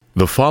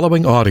The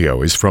following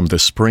audio is from the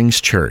Springs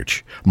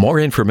Church. More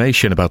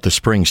information about the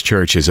Springs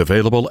Church is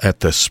available at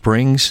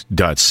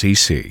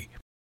thesprings.cc.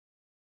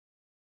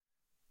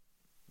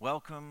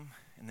 Welcome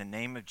in the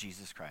name of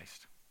Jesus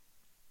Christ.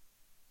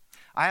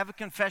 I have a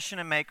confession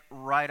to make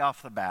right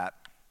off the bat.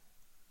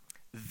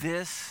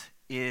 This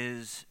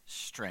is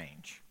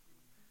strange.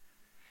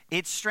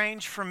 It's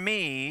strange for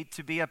me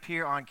to be up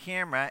here on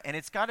camera, and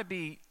it's got to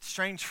be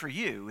strange for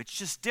you. It's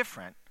just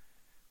different.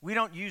 We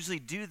don't usually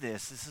do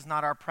this. This is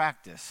not our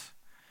practice.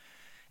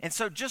 And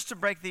so just to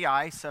break the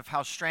ice of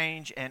how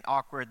strange and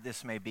awkward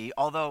this may be,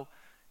 although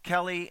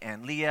Kelly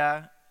and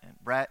Leah and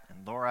Brett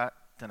and Laura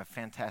done a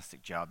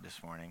fantastic job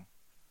this morning,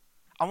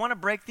 I want to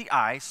break the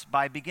ice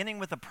by beginning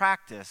with a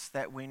practice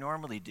that we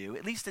normally do,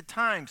 at least at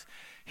times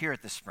here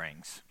at the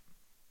Springs.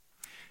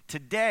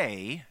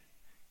 Today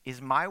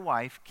is my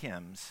wife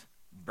Kim's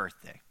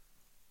birthday.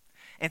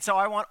 And so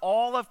I want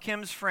all of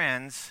Kim's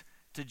friends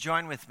to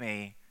join with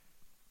me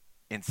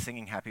in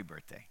singing happy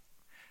birthday.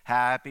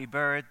 Happy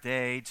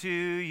birthday to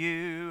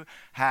you.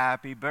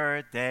 Happy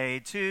birthday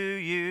to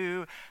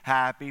you.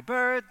 Happy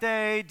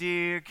birthday,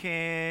 dear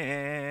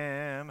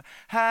Kim.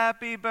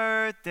 Happy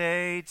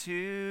birthday to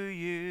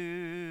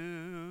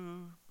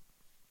you.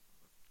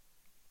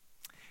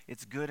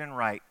 It's good and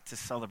right to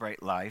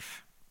celebrate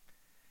life.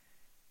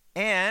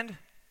 And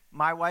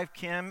my wife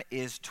Kim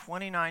is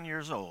 29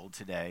 years old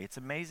today. It's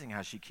amazing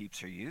how she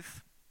keeps her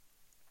youth.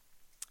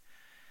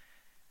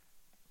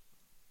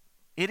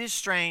 It is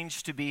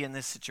strange to be in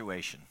this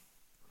situation,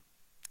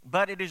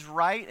 but it is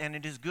right and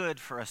it is good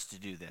for us to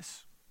do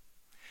this.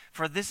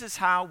 For this is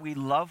how we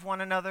love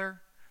one another,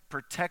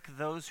 protect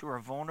those who are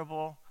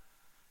vulnerable.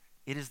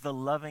 It is the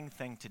loving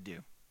thing to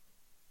do.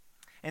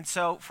 And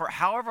so for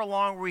however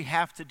long we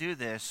have to do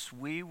this,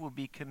 we will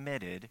be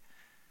committed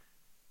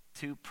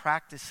to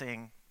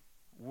practicing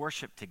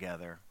worship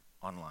together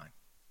online.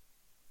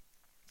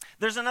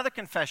 There's another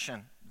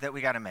confession that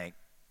we got to make.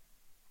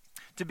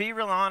 To be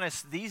real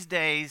honest, these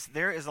days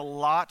there is a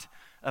lot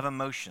of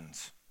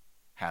emotions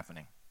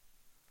happening.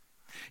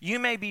 You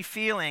may be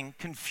feeling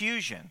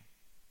confusion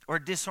or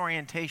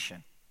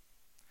disorientation.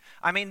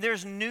 I mean,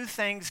 there's new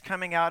things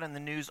coming out in the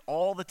news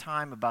all the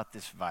time about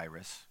this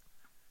virus.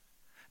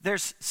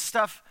 There's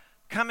stuff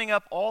coming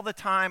up all the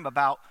time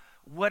about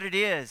what it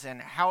is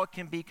and how it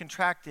can be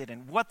contracted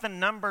and what the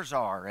numbers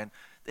are, and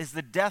is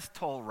the death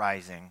toll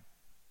rising?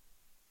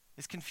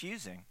 It's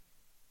confusing.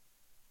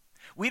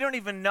 We don't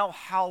even know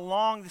how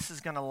long this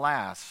is going to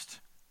last.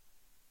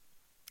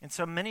 And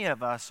so many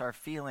of us are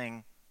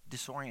feeling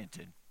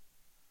disoriented,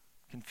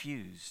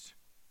 confused.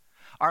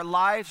 Our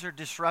lives are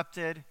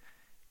disrupted,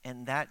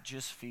 and that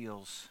just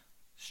feels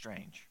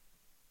strange.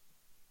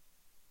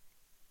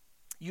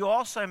 You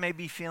also may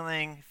be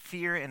feeling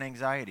fear and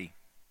anxiety.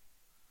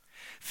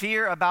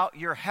 Fear about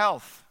your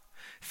health,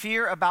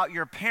 fear about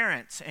your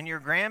parents and your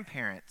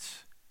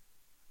grandparents,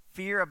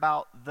 fear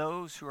about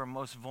those who are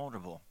most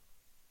vulnerable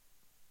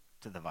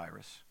to the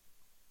virus.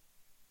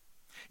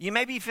 You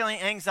may be feeling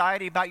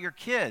anxiety about your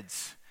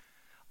kids.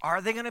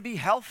 Are they going to be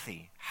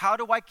healthy? How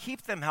do I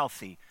keep them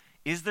healthy?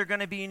 Is there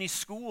going to be any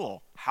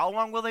school? How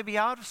long will they be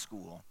out of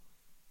school?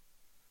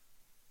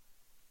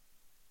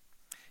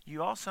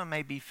 You also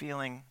may be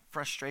feeling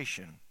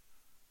frustration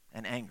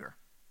and anger.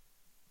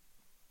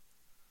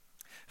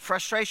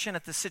 Frustration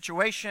at the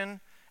situation,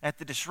 at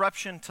the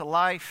disruption to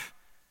life,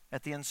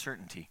 at the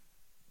uncertainty.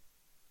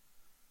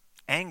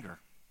 Anger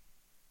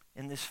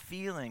in this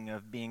feeling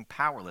of being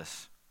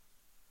powerless.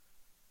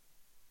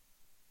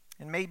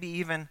 And maybe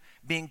even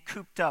being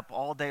cooped up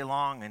all day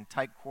long in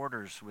tight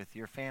quarters with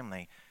your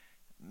family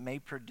may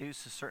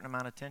produce a certain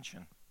amount of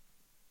tension.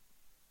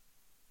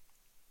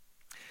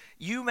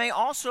 You may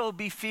also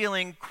be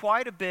feeling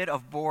quite a bit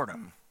of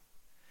boredom.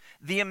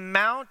 The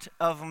amount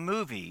of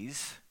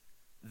movies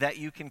that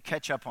you can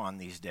catch up on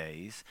these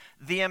days,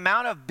 the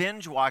amount of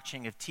binge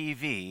watching of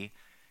TV,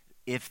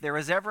 if there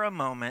is ever a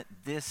moment,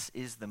 this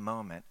is the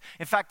moment.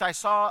 In fact, I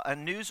saw a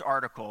news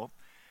article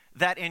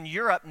that in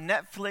Europe,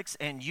 Netflix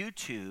and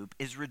YouTube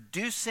is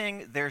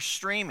reducing their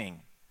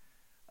streaming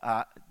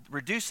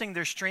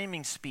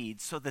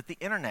speeds so that the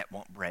internet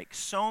won't break.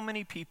 So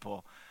many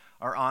people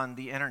are on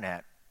the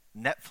internet,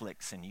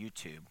 Netflix and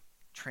YouTube,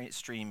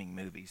 streaming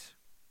movies.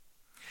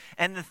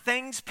 And the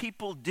things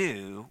people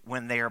do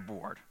when they are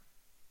bored.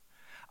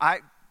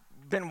 I've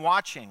been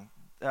watching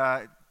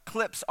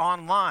clips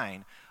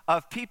online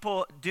of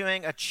people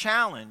doing a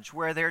challenge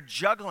where they're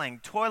juggling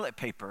toilet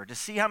paper to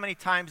see how many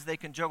times they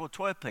can juggle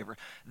toilet paper.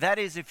 That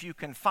is, if you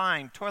can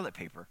find toilet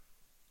paper.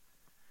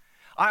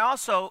 I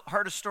also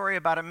heard a story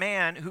about a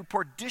man who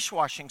poured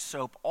dishwashing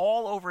soap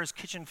all over his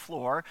kitchen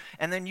floor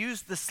and then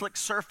used the slick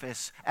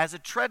surface as a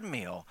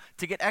treadmill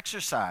to get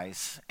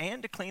exercise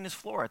and to clean his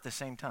floor at the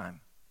same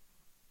time.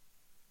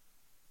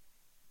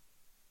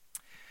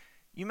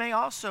 You may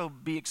also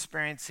be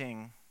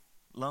experiencing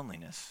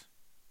loneliness.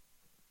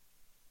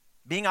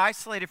 Being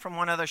isolated from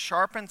one another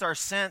sharpens our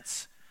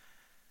sense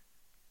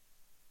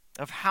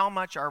of how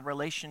much our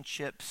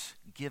relationships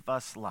give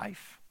us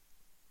life.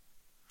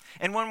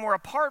 And when we're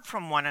apart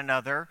from one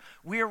another,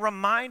 we are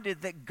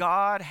reminded that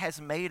God has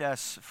made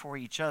us for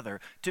each other,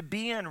 to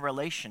be in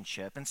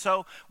relationship. And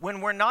so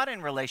when we're not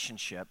in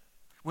relationship,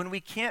 when we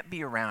can't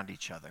be around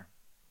each other,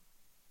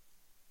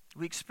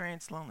 we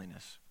experience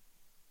loneliness.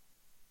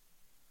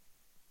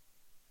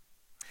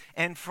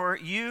 And for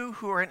you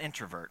who are an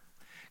introvert,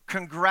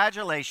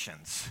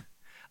 congratulations.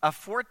 A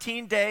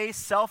 14-day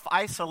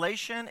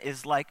self-isolation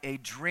is like a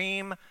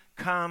dream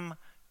come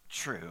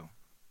true.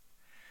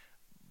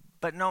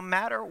 But no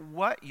matter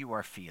what you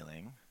are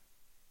feeling,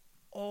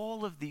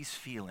 all of these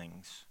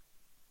feelings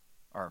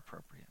are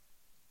appropriate.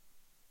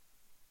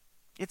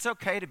 It's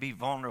okay to be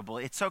vulnerable.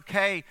 It's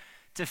okay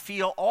to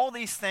feel all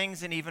these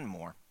things and even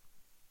more.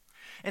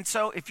 And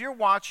so if you're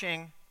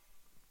watching,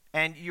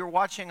 and you're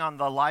watching on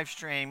the live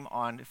stream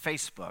on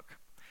Facebook,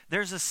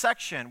 there's a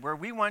section where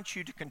we want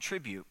you to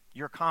contribute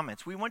your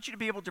comments. We want you to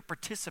be able to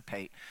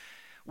participate.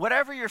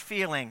 Whatever you're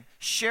feeling,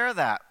 share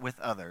that with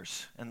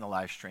others in the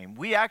live stream.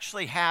 We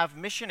actually have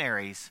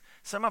missionaries,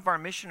 some of our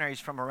missionaries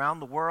from around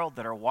the world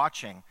that are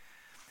watching.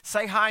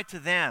 Say hi to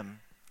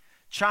them,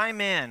 chime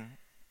in,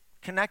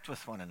 connect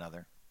with one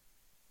another.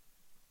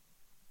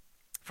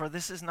 For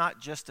this is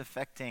not just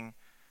affecting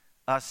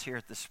us here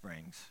at the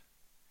Springs.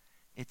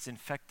 It's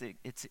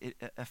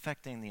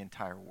affecting the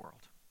entire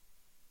world.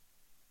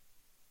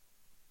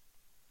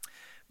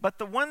 But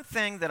the one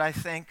thing that I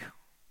think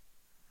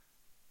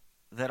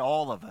that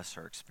all of us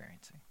are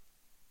experiencing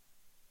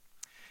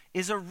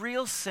is a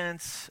real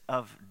sense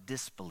of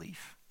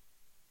disbelief.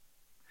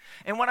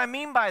 And what I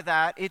mean by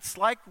that, it's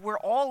like we're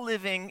all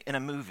living in a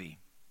movie.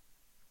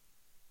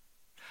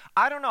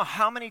 I don't know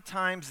how many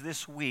times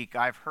this week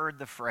I've heard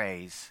the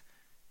phrase,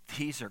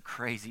 "These are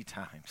crazy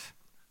times."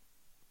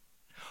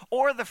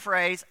 Or the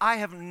phrase, "I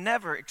have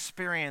never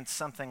experienced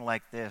something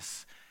like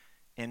this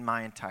in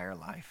my entire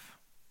life."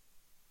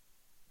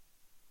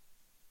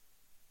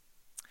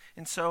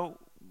 And so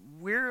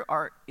we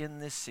are in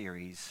this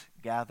series,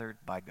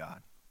 Gathered by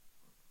God.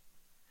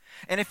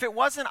 And if it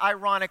wasn't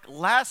ironic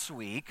last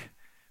week,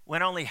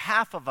 when only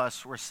half of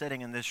us were sitting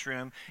in this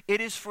room,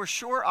 it is for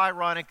sure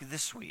ironic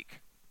this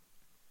week,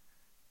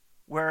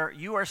 where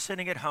you are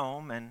sitting at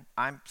home and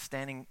I'm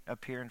standing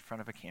up here in front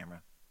of a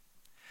camera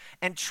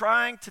and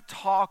trying to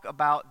talk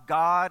about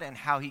God and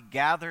how he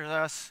gathers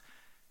us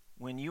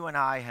when you and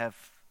I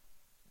have,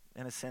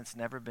 in a sense,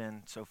 never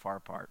been so far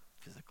apart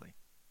physically.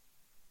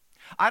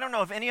 I don't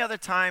know of any other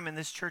time in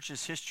this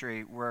church's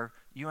history where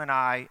you and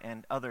I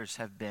and others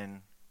have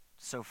been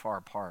so far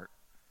apart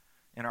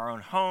in our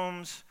own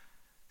homes,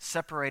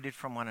 separated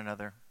from one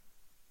another.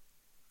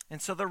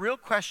 And so the real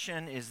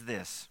question is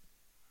this: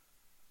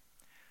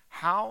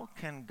 how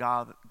can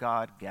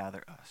God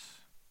gather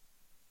us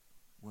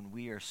when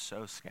we are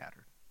so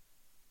scattered?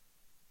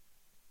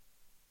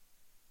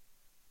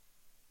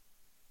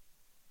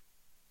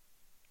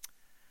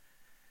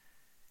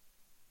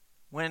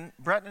 When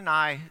Brett and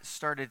I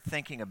started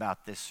thinking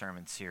about this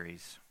sermon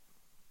series,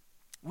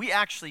 we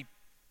actually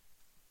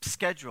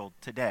scheduled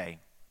today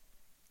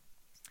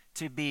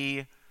to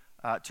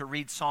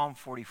read Psalm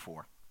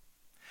 44.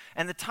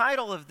 And the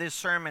title of this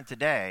sermon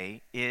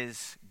today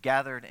is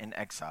Gathered in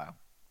Exile.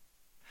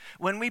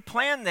 When we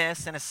planned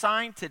this and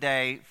assigned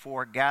today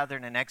for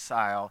Gathered in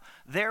Exile,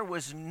 there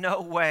was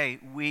no way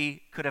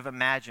we could have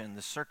imagined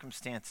the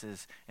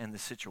circumstances and the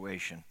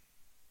situation.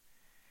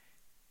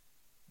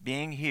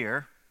 Being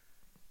here,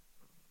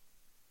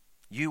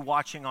 you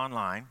watching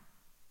online,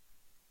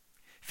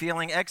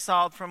 feeling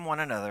exiled from one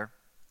another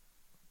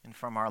and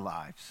from our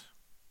lives.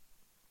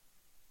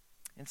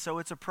 And so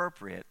it's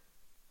appropriate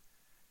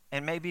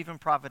and maybe even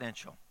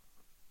providential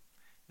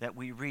that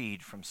we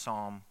read from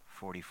Psalm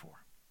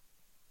 44.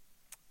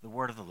 The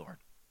word of the Lord.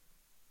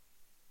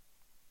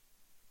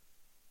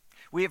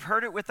 We have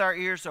heard it with our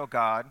ears, O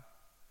God.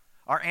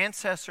 Our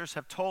ancestors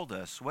have told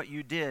us what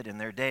you did in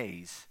their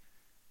days,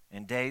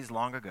 in days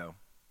long ago.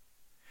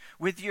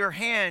 With your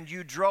hand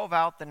you drove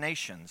out the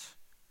nations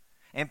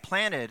and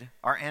planted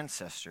our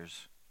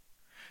ancestors.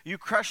 You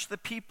crushed the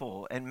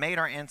people and made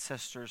our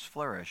ancestors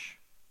flourish.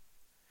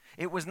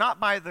 It was not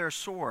by their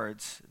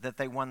swords that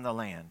they won the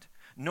land,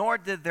 nor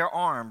did their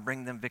arm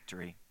bring them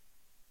victory.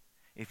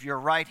 If your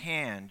right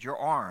hand, your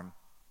arm,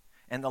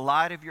 and the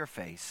light of your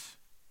face,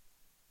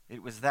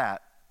 it was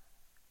that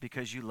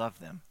because you love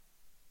them.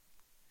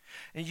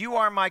 And you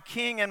are my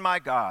King and my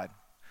God,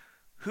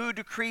 who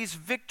decrees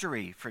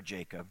victory for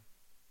Jacob.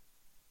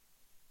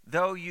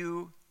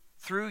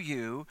 Through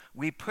you,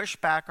 we push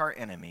back our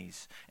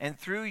enemies, and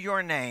through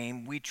your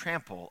name, we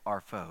trample our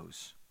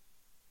foes.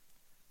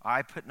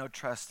 I put no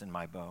trust in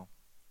my bow.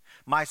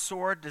 My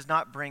sword does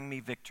not bring me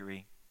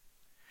victory.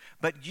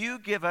 But you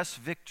give us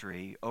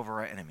victory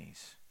over our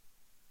enemies.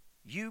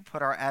 You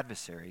put our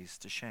adversaries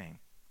to shame.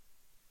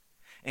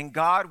 In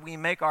God, we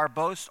make our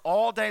boast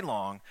all day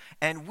long,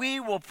 and we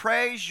will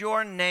praise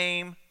your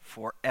name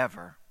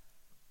forever.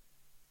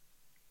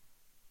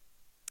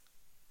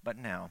 But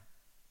now,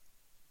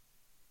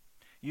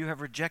 you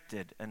have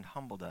rejected and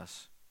humbled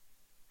us.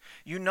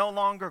 You no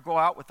longer go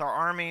out with our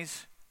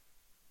armies.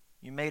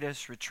 You made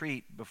us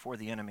retreat before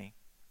the enemy.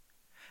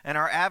 and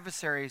our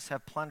adversaries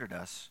have plundered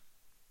us.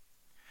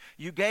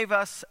 You gave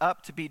us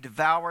up to be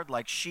devoured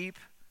like sheep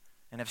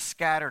and have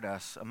scattered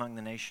us among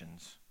the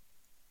nations.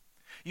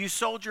 You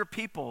sold your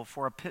people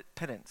for a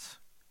pittance,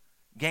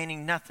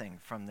 gaining nothing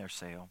from their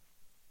sale.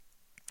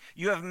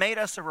 You have made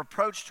us a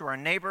reproach to our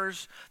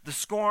neighbors, the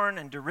scorn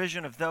and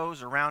derision of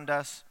those around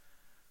us.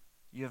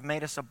 You have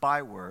made us a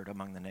byword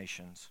among the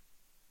nations.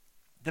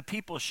 The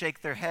people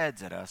shake their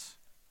heads at us.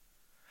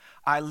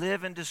 I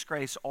live in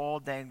disgrace all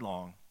day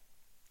long,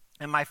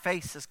 and my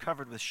face is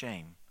covered with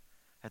shame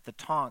at the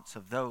taunts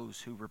of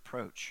those who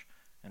reproach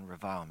and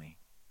revile me,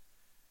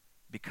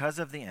 because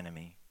of the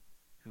enemy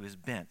who is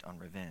bent on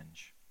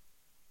revenge.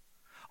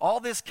 All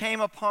this came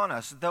upon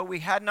us, though we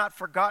had not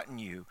forgotten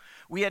you.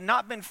 We had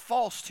not been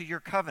false to your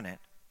covenant.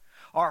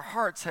 Our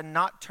hearts had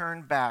not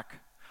turned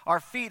back. Our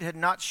feet had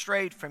not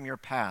strayed from your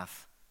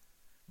path.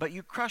 But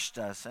you crushed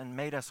us and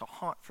made us a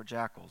haunt for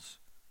jackals.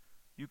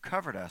 You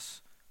covered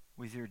us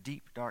with your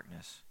deep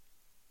darkness.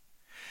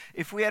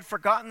 If we had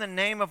forgotten the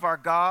name of our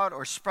God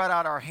or spread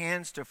out our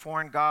hands to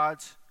foreign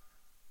gods,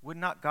 would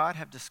not God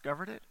have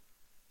discovered it,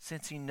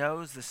 since he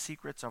knows the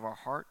secrets of our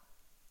heart?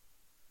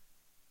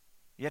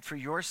 Yet for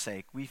your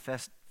sake we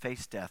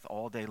face death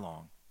all day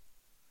long.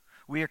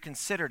 We are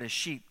considered as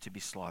sheep to be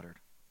slaughtered.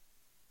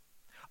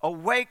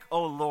 Awake,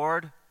 O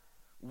Lord!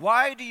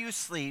 Why do you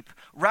sleep?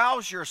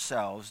 Rouse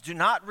yourselves. Do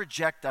not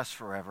reject us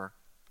forever.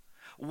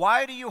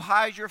 Why do you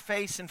hide your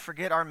face and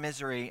forget our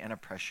misery and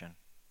oppression?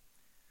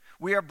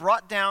 We are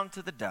brought down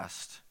to the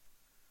dust.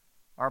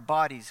 Our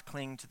bodies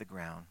cling to the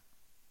ground.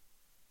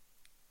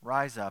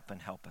 Rise up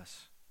and help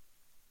us.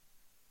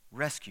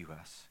 Rescue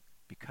us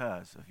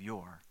because of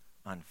your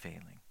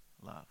unfailing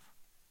love.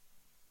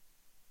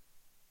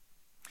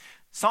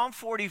 Psalm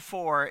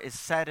 44 is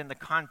set in the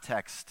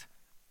context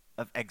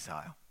of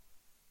exile.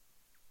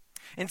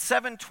 In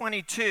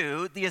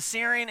 722, the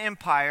Assyrian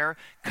Empire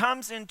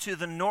comes into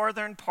the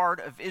northern part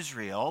of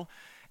Israel,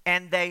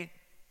 and they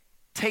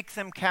take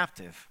them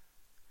captive.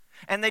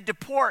 And they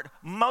deport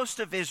most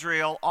of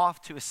Israel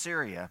off to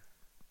Assyria.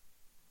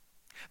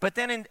 But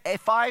then in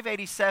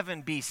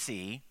 587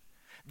 BC,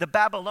 the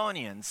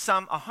Babylonians,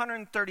 some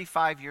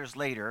 135 years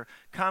later,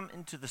 come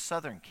into the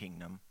southern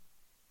kingdom,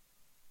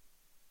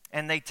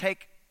 and they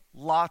take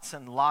lots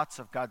and lots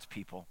of God's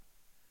people,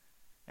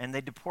 and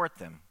they deport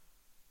them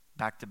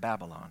back to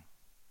Babylon.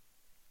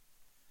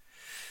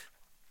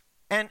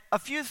 And a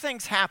few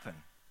things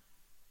happen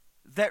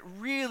that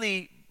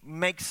really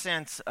make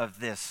sense of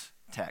this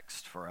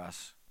text for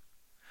us.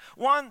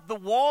 One, the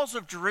walls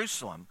of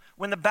Jerusalem.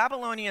 When the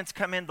Babylonians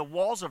come in, the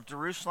walls of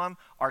Jerusalem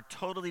are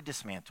totally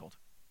dismantled.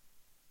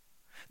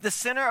 The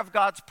center of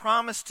God's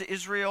promise to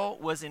Israel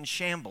was in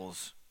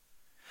shambles.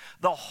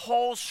 The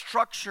whole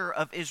structure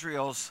of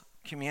Israel's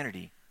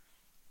community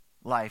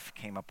life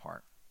came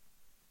apart.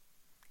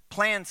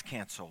 Plans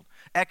canceled,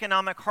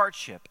 economic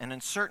hardship and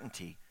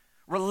uncertainty,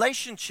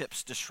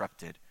 relationships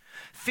disrupted,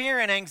 fear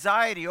and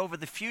anxiety over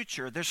the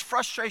future. There's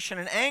frustration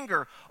and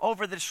anger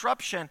over the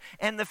disruption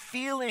and the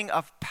feeling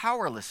of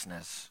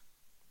powerlessness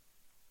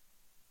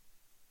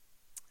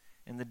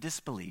and the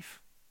disbelief.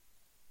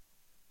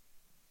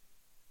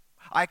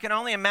 I can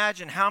only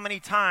imagine how many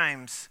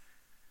times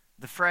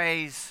the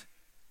phrase,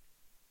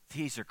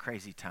 "These are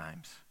crazy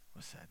times,"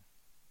 was said.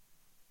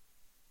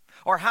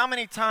 Or how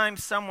many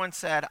times someone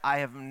said, "I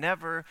have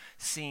never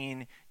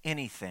seen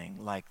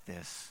anything like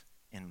this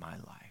in my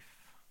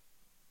life."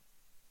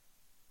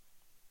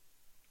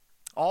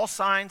 All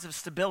signs of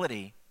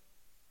stability,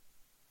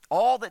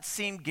 all that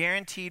seemed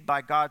guaranteed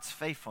by God's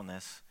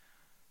faithfulness,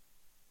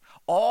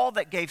 all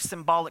that gave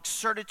symbolic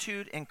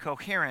certitude and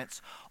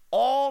coherence,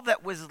 all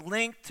that was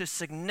linked to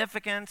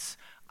significance,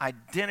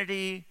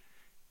 identity,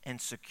 and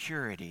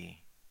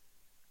security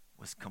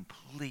was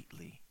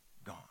completely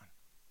gone.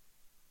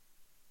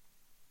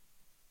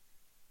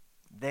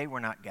 They were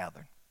not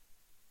gathered,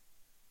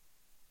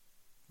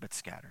 but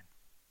scattered.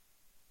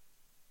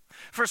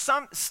 For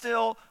some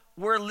still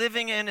were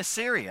living in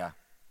Assyria,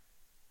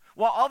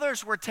 while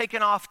others were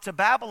taken off to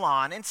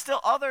Babylon, and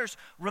still others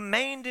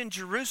remained in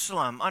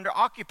Jerusalem under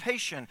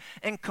occupation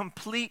and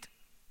complete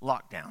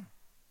lockdown.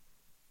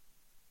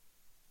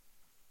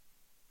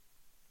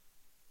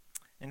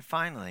 And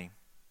finally,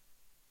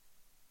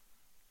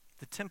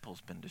 the temple's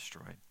been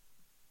destroyed.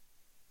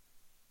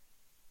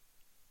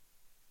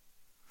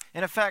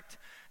 In effect,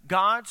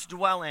 God's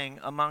dwelling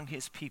among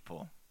his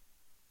people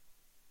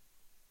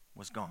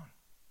was gone.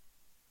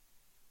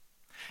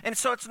 And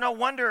so it's no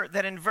wonder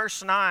that in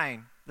verse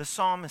 9, the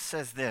psalmist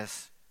says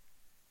this,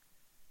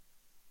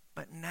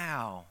 "But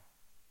now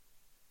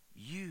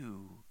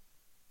you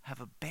have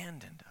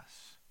abandoned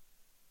us."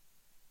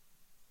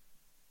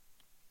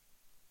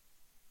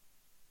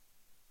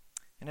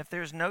 And if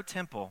there's no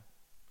temple,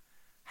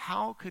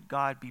 how could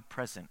God be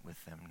present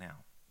with them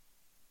now?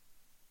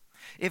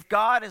 If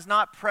God is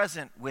not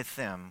present with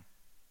them,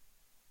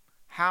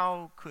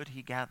 how could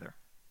he gather?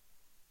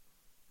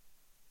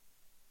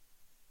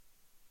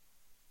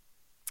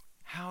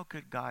 How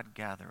could God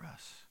gather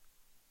us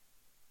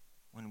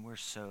when we're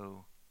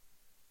so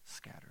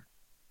scattered?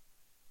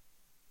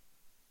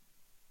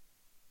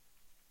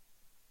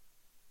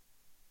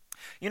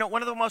 You know,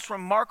 one of the most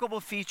remarkable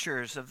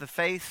features of the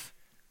faith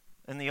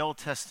in the Old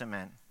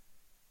Testament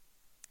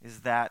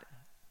is that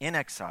in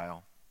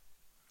exile,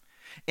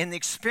 in the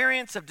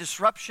experience of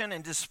disruption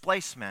and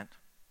displacement,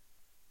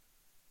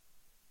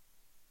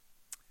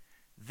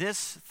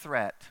 this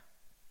threat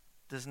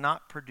does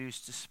not produce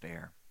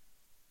despair.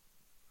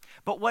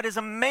 But what is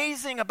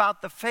amazing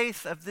about the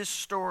faith of this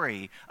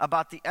story,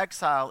 about the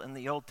exile in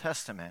the Old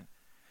Testament,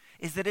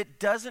 is that it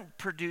doesn't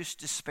produce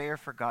despair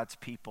for God's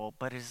people,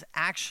 but is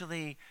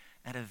actually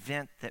an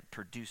event that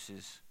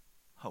produces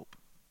hope.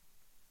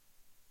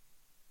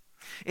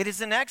 It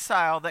is in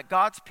exile that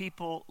God's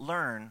people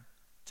learn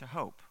to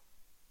hope.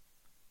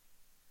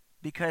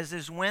 Because it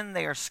is when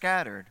they are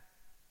scattered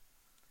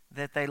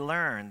that they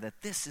learn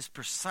that this is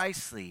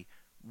precisely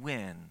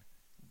when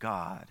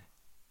God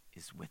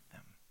is with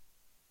them.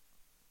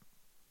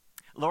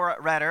 Laura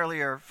read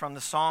earlier from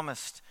the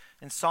psalmist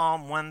in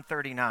Psalm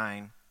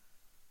 139.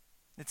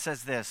 It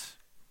says this: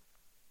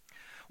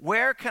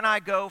 "Where can I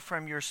go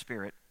from your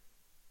spirit?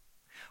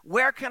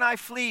 Where can I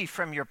flee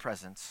from your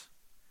presence?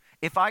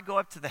 If I go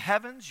up to the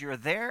heavens, you're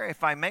there.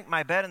 If I make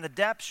my bed in the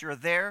depths, you're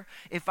there.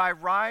 If I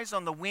rise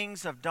on the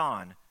wings of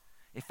dawn,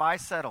 if I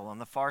settle on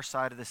the far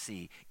side of the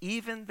sea,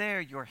 even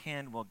there your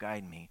hand will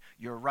guide me.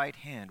 Your right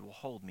hand will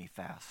hold me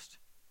fast.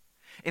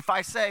 If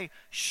I say,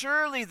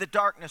 surely the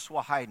darkness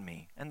will hide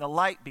me, and the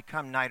light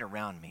become night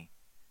around me,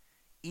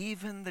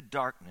 even the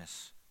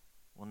darkness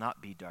will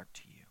not be dark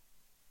to you.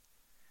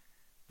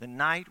 The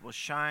night will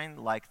shine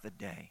like the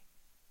day,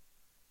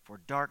 for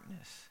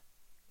darkness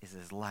is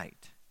as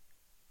light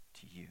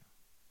to you."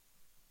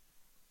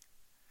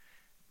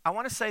 I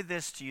want to say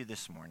this to you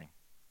this morning,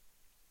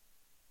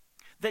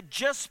 that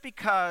just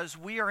because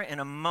we are in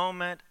a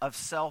moment of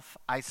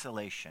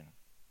self-isolation,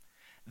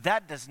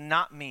 that does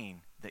not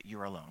mean that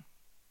you're alone.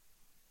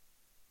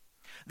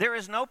 There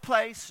is no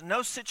place,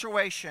 no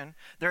situation,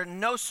 there are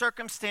no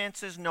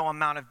circumstances, no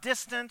amount of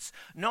distance,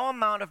 no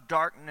amount of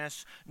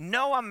darkness,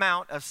 no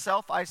amount of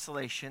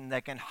self-isolation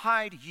that can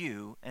hide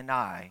you and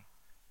I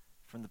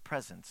from the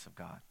presence of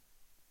God.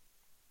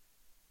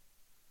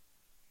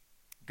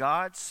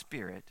 God's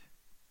Spirit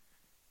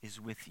is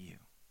with you,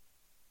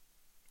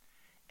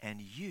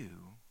 and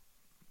you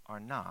are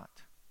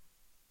not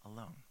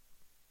alone.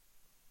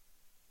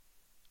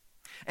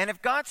 And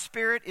if God's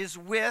Spirit is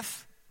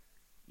with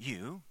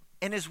you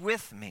and is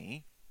with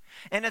me,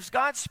 and if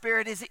God's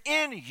Spirit is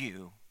in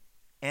you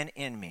and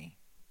in me,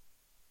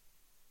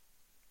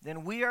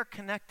 then we are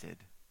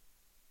connected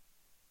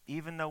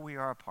even though we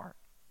are apart.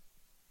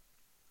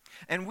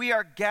 And we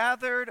are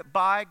gathered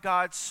by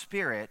God's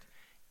Spirit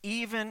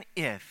even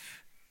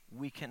if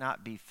we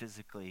cannot be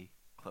physically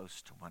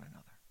close to one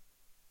another.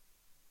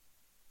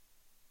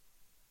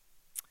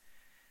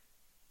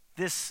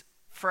 This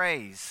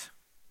phrase,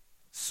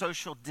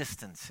 social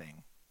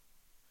distancing,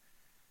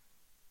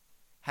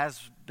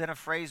 has been a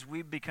phrase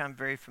we've become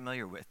very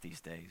familiar with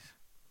these days.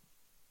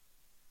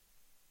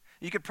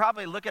 You could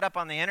probably look it up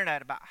on the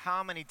internet about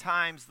how many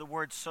times the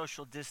word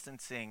social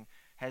distancing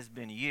has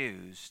been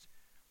used,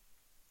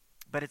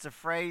 but it's a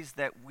phrase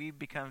that we've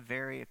become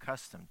very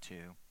accustomed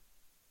to.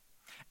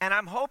 And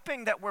I'm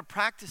hoping that we're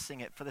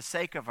practicing it for the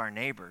sake of our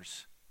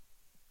neighbors.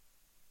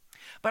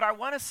 But I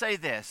want to say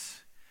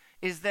this,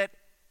 is that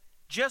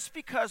just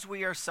because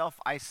we are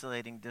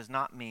self-isolating does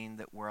not mean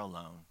that we're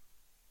alone.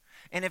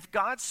 And if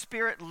God's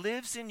Spirit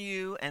lives in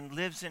you and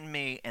lives in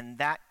me, and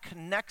that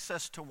connects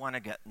us to one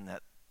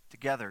another,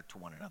 together to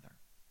one another,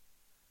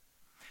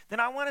 then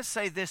I want to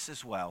say this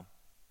as well,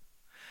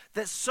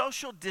 that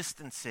social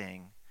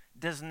distancing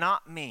does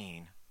not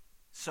mean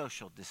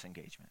social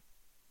disengagement.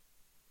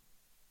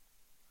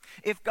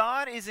 If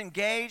God is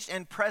engaged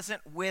and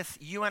present with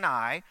you and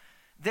I,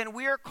 then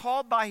we are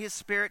called by His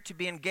Spirit to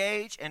be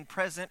engaged and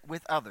present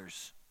with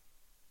others.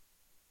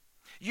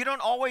 You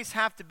don't always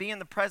have to be in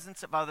the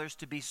presence of others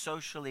to be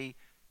socially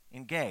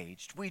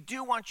engaged. We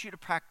do want you to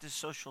practice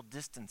social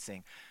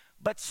distancing,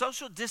 but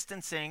social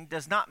distancing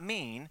does not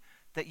mean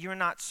that you're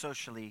not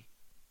socially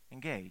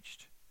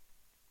engaged.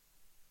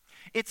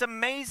 It's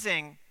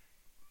amazing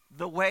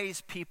the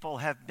ways people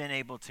have been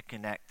able to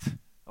connect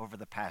over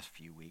the past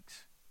few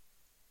weeks.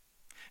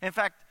 In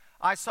fact,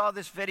 I saw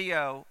this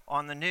video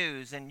on the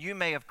news, and you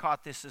may have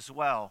caught this as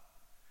well,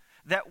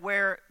 that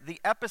where the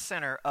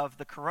epicenter of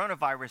the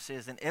coronavirus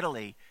is in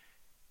Italy,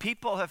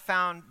 people have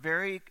found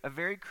a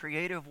very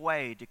creative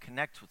way to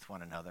connect with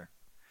one another.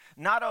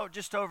 Not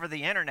just over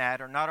the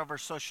internet or not over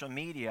social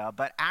media,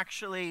 but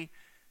actually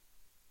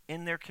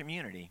in their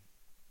community.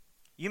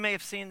 You may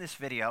have seen this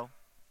video,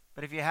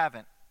 but if you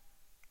haven't,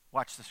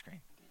 watch the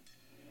screen.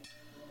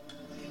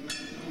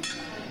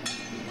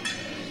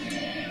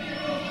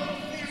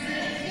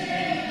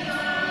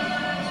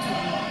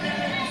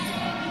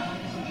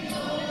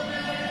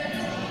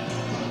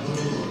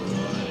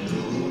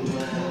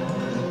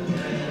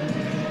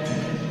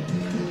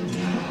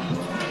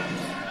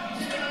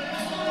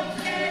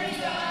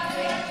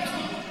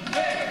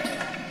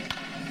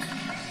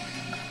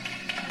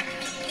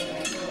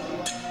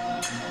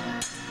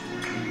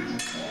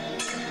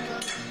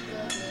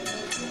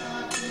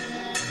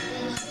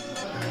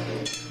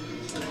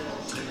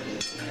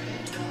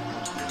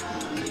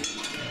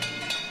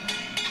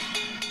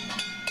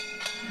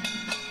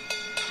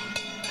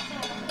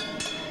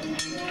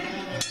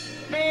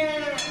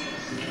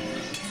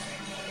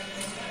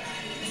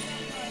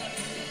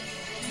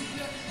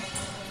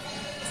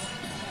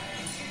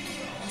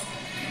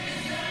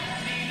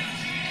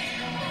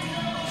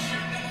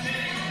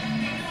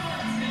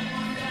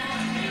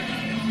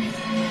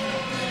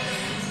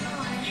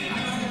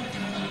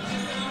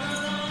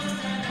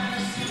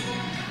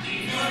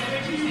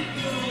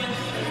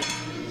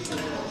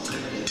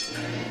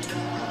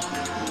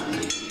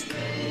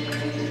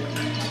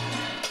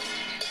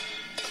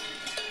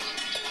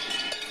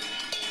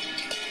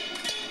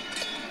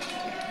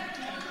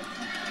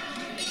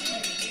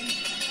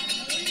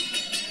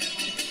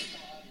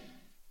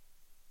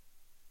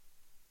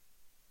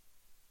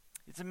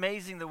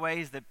 amazing the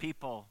ways that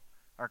people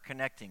are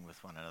connecting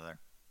with one another.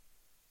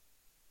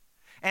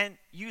 And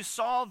you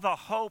saw the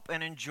hope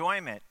and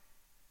enjoyment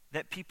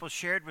that people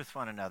shared with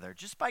one another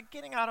just by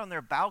getting out on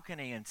their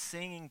balcony and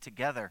singing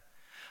together.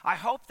 I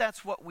hope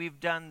that's what we've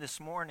done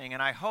this morning,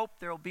 and I hope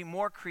there will be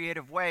more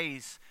creative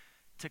ways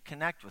to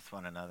connect with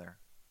one another.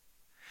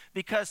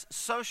 Because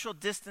social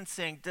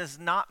distancing does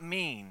not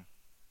mean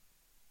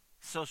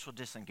social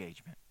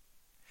disengagement.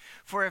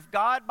 For if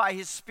God, by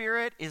his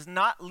Spirit, is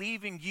not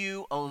leaving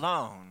you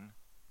alone,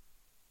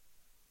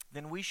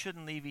 then we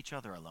shouldn't leave each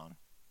other alone.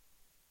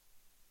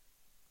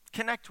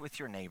 Connect with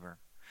your neighbor.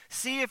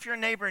 See if your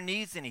neighbor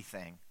needs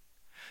anything.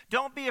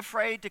 Don't be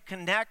afraid to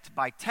connect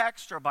by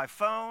text or by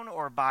phone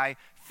or by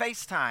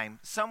FaceTime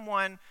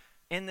someone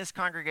in this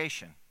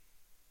congregation.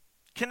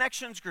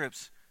 Connections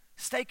groups,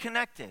 stay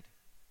connected.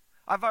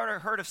 I've already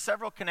heard of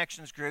several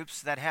connections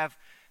groups that have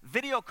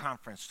video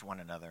conferenced one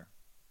another.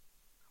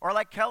 Or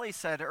like Kelly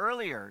said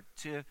earlier,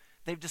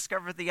 they've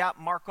discovered the app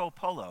Marco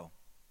Polo.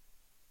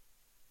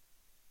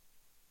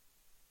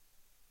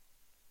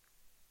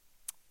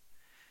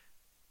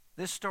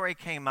 This story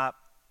came up,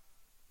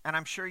 and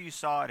I'm sure you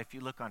saw it if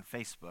you look on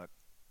Facebook.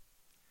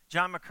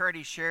 John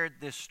McCurdy shared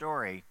this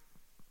story.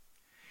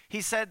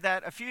 He said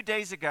that a few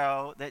days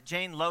ago that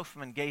Jane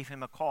Loafman gave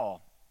him a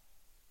call.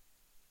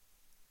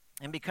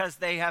 And because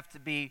they have to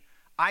be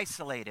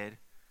isolated,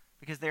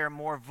 because they are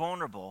more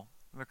vulnerable,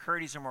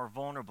 McCurdys are more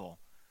vulnerable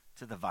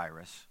to the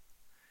virus,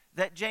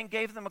 that Jane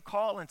gave them a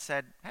call and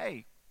said,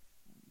 hey,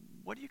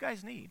 what do you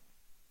guys need?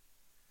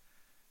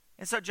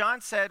 And so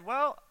John said,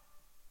 well,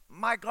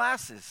 my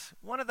glasses,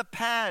 one of the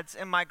pads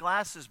in my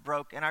glasses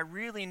broke, and I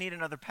really need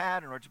another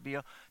pad in order to be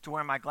able to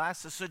wear my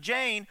glasses. So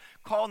Jane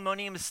called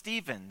Monima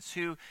Stevens,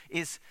 who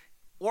is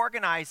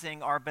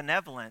organizing our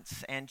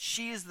benevolence, and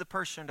she is the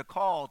person to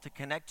call to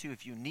connect to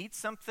if you need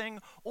something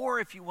or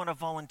if you want to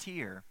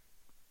volunteer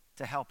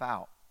to help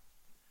out.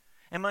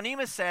 And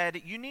Monima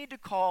said, you need to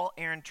call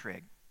Aaron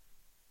Trigg.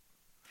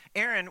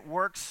 Aaron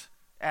works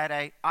at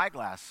an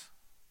eyeglass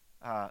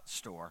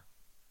store.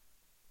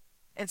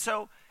 And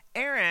so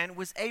Aaron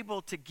was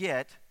able to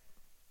get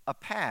a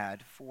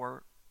pad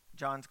for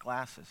John's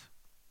glasses.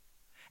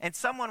 And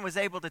someone was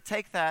able to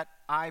take that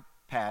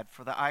iPad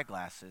for the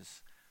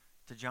eyeglasses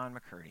to John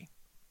McCurdy.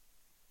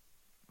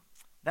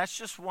 That's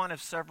just one of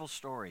several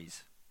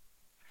stories.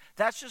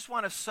 That's just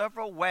one of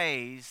several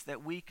ways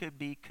that we could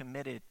be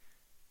committed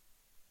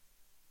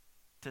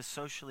to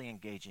socially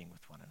engaging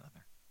with one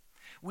another.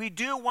 We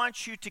do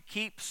want you to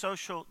keep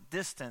social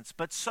distance,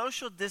 but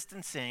social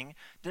distancing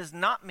does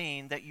not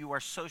mean that you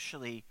are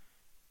socially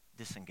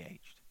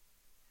disengaged.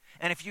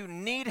 And if you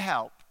need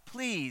help,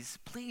 please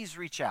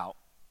reach out.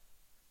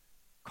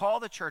 Call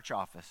the church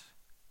office.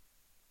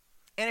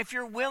 And if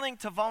you're willing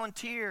to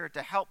volunteer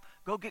to help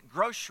go get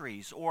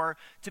groceries or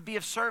to be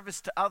of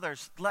service to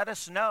others, let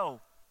us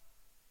know.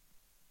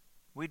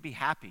 We'd be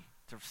happy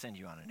to send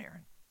you on an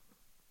errand.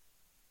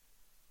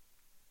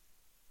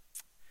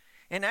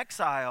 In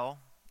Exile,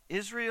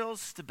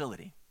 Israel's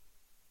stability,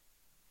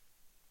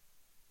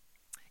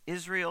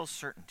 Israel's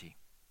certainty,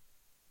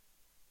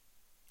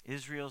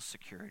 Israel's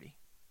security,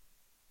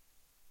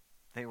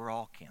 they were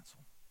all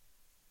canceled.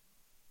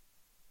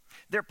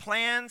 Their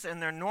plans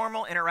and their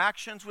normal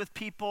interactions with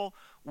people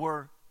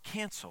were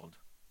canceled.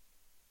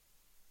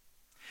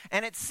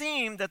 And it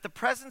seemed that the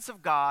presence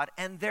of God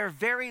and their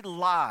very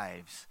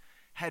lives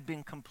had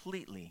been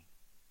completely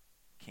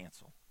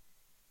canceled.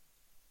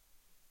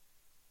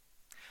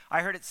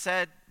 I heard it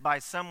said by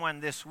someone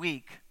this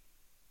week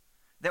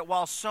that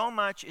while so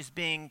much is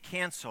being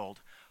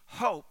canceled,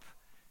 hope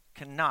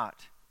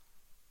cannot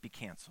be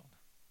canceled.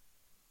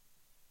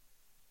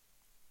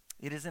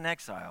 It is in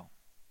exile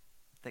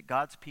that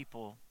God's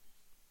people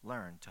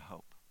learn to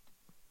hope.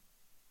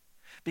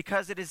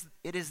 Because it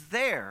is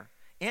there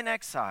in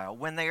exile,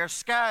 when they are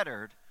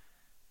scattered,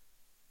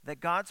 that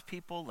God's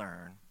people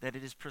learn that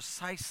it is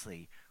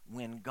precisely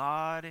when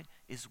God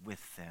is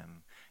with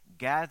them,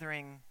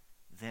 gathering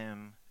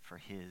them for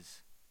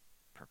his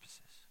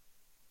purposes.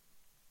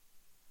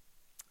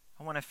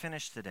 I want to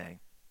finish today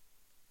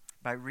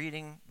by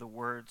reading the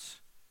words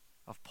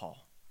of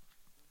Paul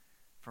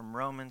from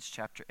Romans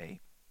chapter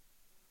 8,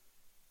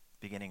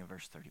 beginning in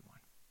verse 31.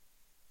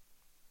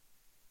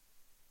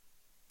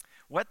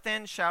 What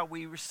then shall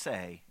we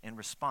say in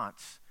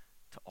response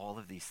to all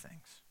of these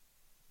things?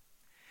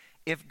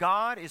 If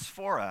God is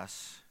for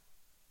us,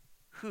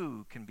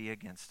 who can be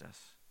against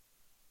us?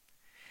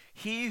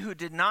 He who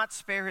did not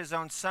spare his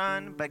own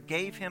son, but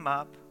gave him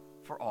up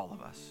for all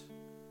of us,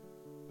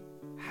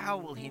 how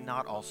will he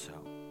not also,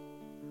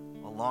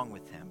 along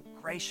with him,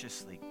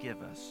 graciously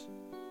give us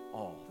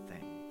all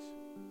things?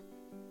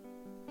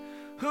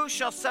 Who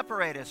shall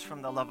separate us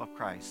from the love of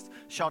Christ?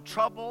 Shall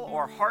trouble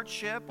or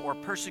hardship or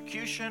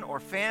persecution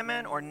or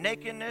famine or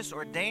nakedness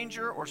or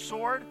danger or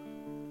sword?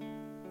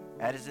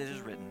 As it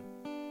is written,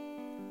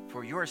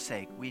 for your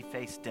sake we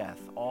face death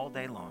all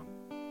day long.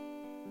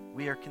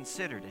 We are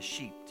considered as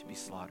sheep to be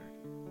slaughtered.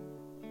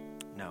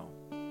 No.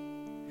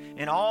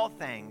 In all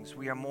things,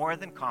 we are more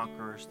than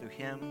conquerors through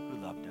him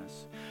who loved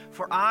us.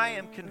 For I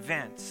am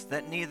convinced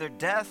that neither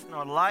death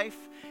nor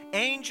life,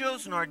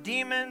 angels nor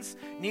demons,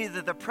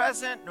 neither the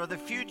present nor the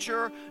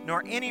future,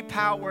 nor any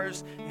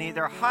powers,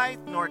 neither height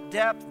nor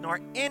depth, nor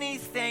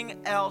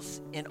anything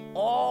else in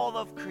all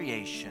of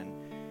creation,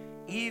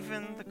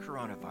 even the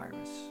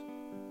coronavirus,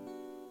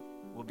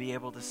 will be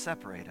able to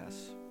separate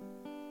us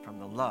from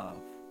the love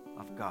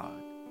of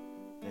God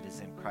that is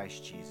in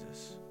Christ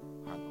Jesus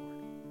our Lord.